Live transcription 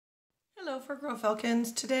Hello, Fir Grove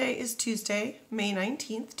Falcons. Today is Tuesday, May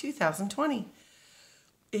 19th, 2020.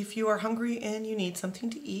 If you are hungry and you need something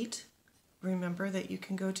to eat, remember that you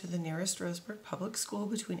can go to the nearest Roseburg Public School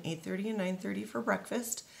between 8:30 and 9:30 for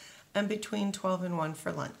breakfast and between 12 and 1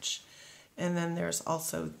 for lunch. And then there's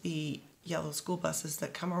also the yellow school buses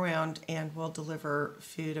that come around and will deliver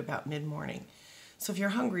food about mid-morning. So if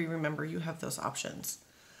you're hungry, remember you have those options.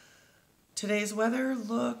 Today's weather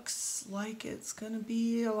looks like it's going to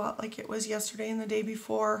be a lot like it was yesterday and the day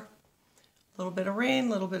before. A little bit of rain, a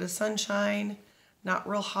little bit of sunshine, not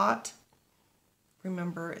real hot.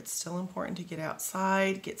 Remember, it's still important to get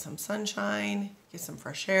outside, get some sunshine, get some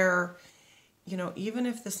fresh air. You know, even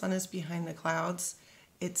if the sun is behind the clouds,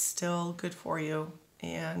 it's still good for you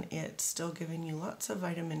and it's still giving you lots of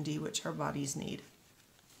vitamin D, which our bodies need.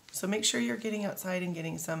 So make sure you're getting outside and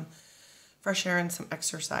getting some fresh air and some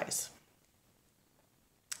exercise.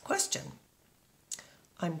 Question.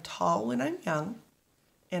 I'm tall when I'm young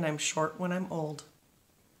and I'm short when I'm old.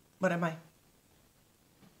 What am I?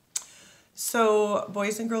 So,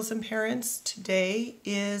 boys and girls and parents, today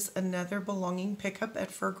is another belonging pickup at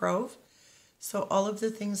Fir Grove. So all of the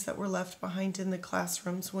things that were left behind in the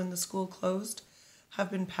classrooms when the school closed have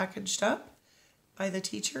been packaged up by the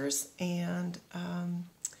teachers, and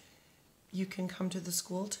you can come to the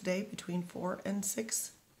school today between 4 and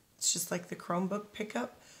 6. It's just like the Chromebook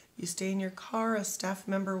pickup. You stay in your car, a staff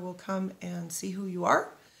member will come and see who you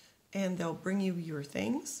are, and they'll bring you your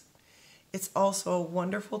things. It's also a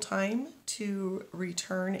wonderful time to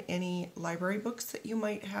return any library books that you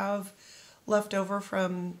might have left over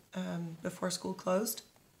from before school closed.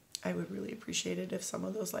 I would really appreciate it if some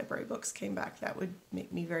of those library books came back. That would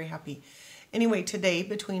make me very happy. Anyway, today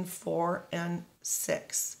between 4 and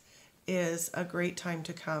 6 is a great time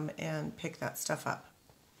to come and pick that stuff up.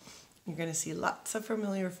 You're going to see lots of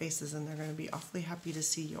familiar faces and they're going to be awfully happy to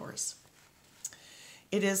see yours.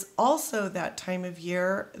 It is also that time of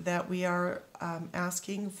year that we are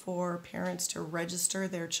asking for parents to register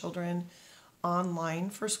their children online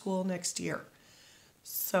for school next year.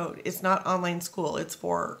 So it's not online school, it's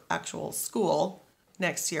for actual school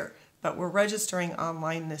next year. But we're registering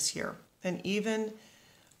online this year. And even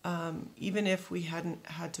if we hadn't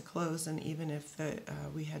had to close and even if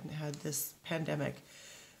we hadn't had this pandemic,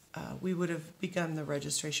 we would have begun the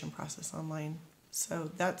registration process online.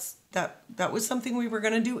 So that was something we were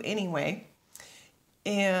going to do anyway.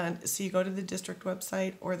 And so you go to the district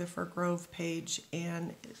website or the Fir Grove page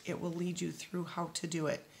and it will lead you through how to do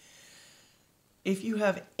it. If you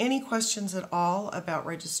have any questions at all about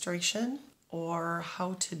registration or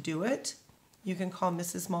how to do it, you can call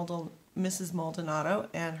Mrs. Maldonado,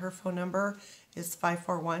 and her phone number is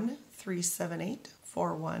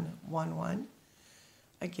 541-378-4111.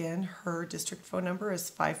 Again, her district phone number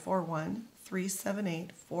is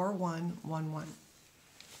 541-378-4111.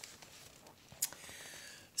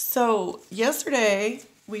 So yesterday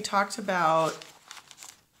we talked about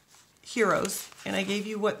heroes, and I gave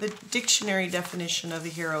you what the dictionary definition of a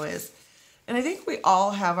hero is. And I think we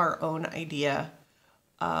all have our own idea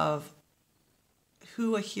of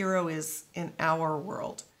who a hero is in our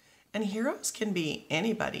world. And heroes can be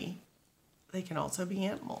anybody. They can also be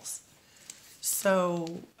animals.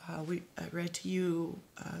 So I read to you,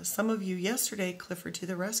 some of you yesterday, Clifford to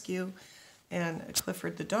the Rescue, and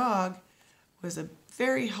Clifford the dog was a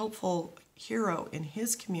very helpful hero in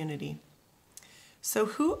his community. So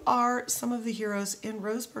who are some of the heroes in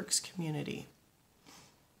Roseburg's community?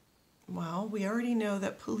 Well, we already know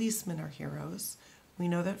that policemen are heroes. We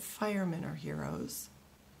know that firemen are heroes.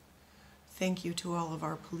 Thank you to all of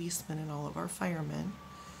our policemen and all of our firemen.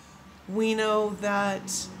 We know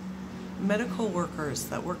that medical workers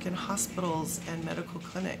that work in hospitals and medical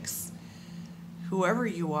clinics, whoever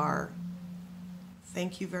you are,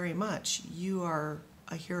 thank you very much. You are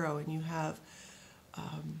a hero and you have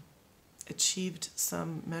achieved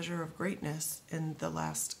some measure of greatness in the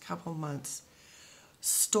last couple months.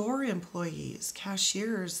 Store employees,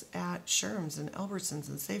 cashiers at Sherm's and Albertsons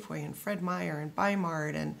and Safeway and Fred Meyer and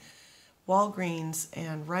Bi-Mart and Walgreens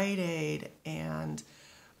and Rite Aid and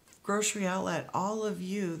grocery outlet, all of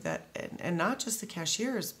you that, and not just the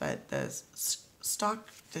cashiers, but the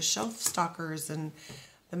shelf stockers and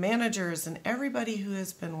the managers and everybody who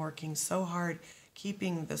has been working so hard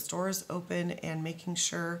keeping the stores open and making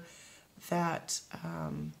sure that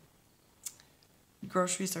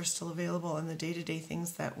groceries are still available and the day-to-day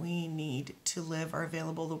things that we need to live are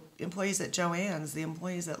available. The employees at Joann's, the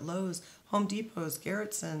employees at Lowe's, Home Depot's,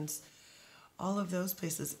 Garrettson's, all of those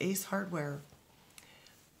places, Ace Hardware.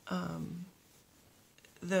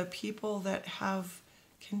 The people that have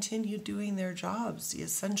continued doing their jobs, the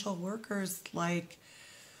essential workers like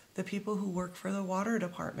the people who work for the water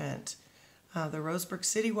department, the Roseburg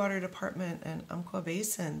City Water Department and Umpqua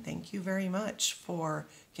Basin. Thank you very much for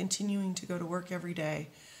continuing to go to work every day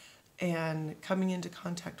and coming into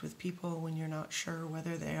contact with people when you're not sure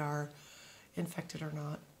whether they are infected or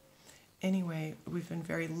not. Anyway, we've been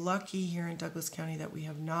very lucky here in Douglas County that we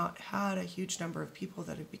have not had a huge number of people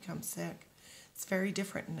that have become sick. It's very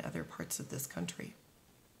different in other parts of this country.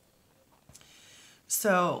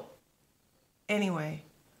 So, anyway,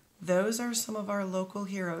 those are some of our local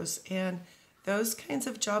heroes, and those kinds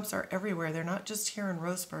of jobs are everywhere. They're not just here in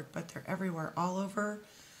Roseburg, but they're everywhere, all over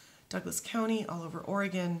Douglas County, all over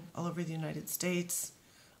Oregon, all over the United States,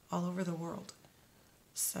 all over the world.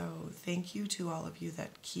 So thank you to all of you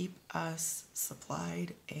that keep us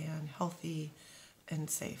supplied and healthy and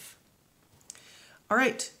safe. All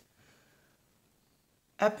right.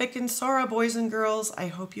 Epic and Sora, boys and girls. I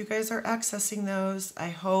hope you guys are accessing those. I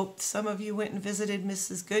hope some of you went and visited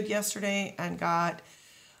Mrs. Good yesterday and got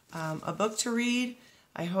a book to read.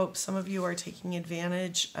 I hope some of you are taking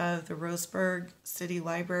advantage of the Roseburg City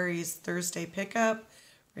Library's Thursday pickup.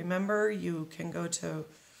 Remember, you can go to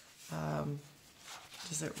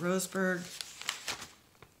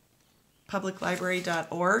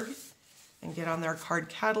roseburgpubliclibrary.org and get on their card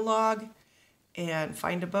catalog and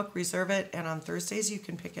find a book, reserve it, and on Thursdays you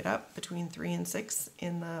can pick it up between 3 and 6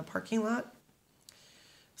 in the parking lot.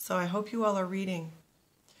 So I hope you all are reading.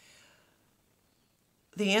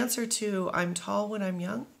 The answer to I'm tall when I'm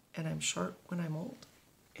young and I'm short when I'm old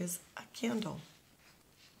is a candle.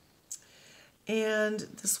 And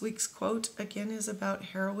this week's quote again is about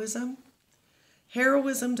heroism.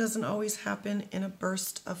 Heroism doesn't always happen in a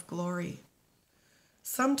burst of glory.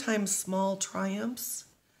 Sometimes small triumphs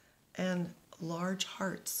and large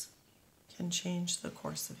hearts can change the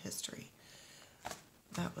course of history.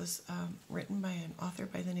 That was written by an author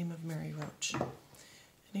by the name of Mary Roach.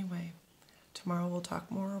 Anyway, tomorrow we'll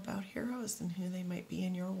talk more about heroes and who they might be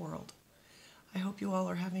in your world. I hope you all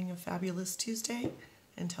are having a fabulous Tuesday.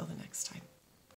 Until the next time.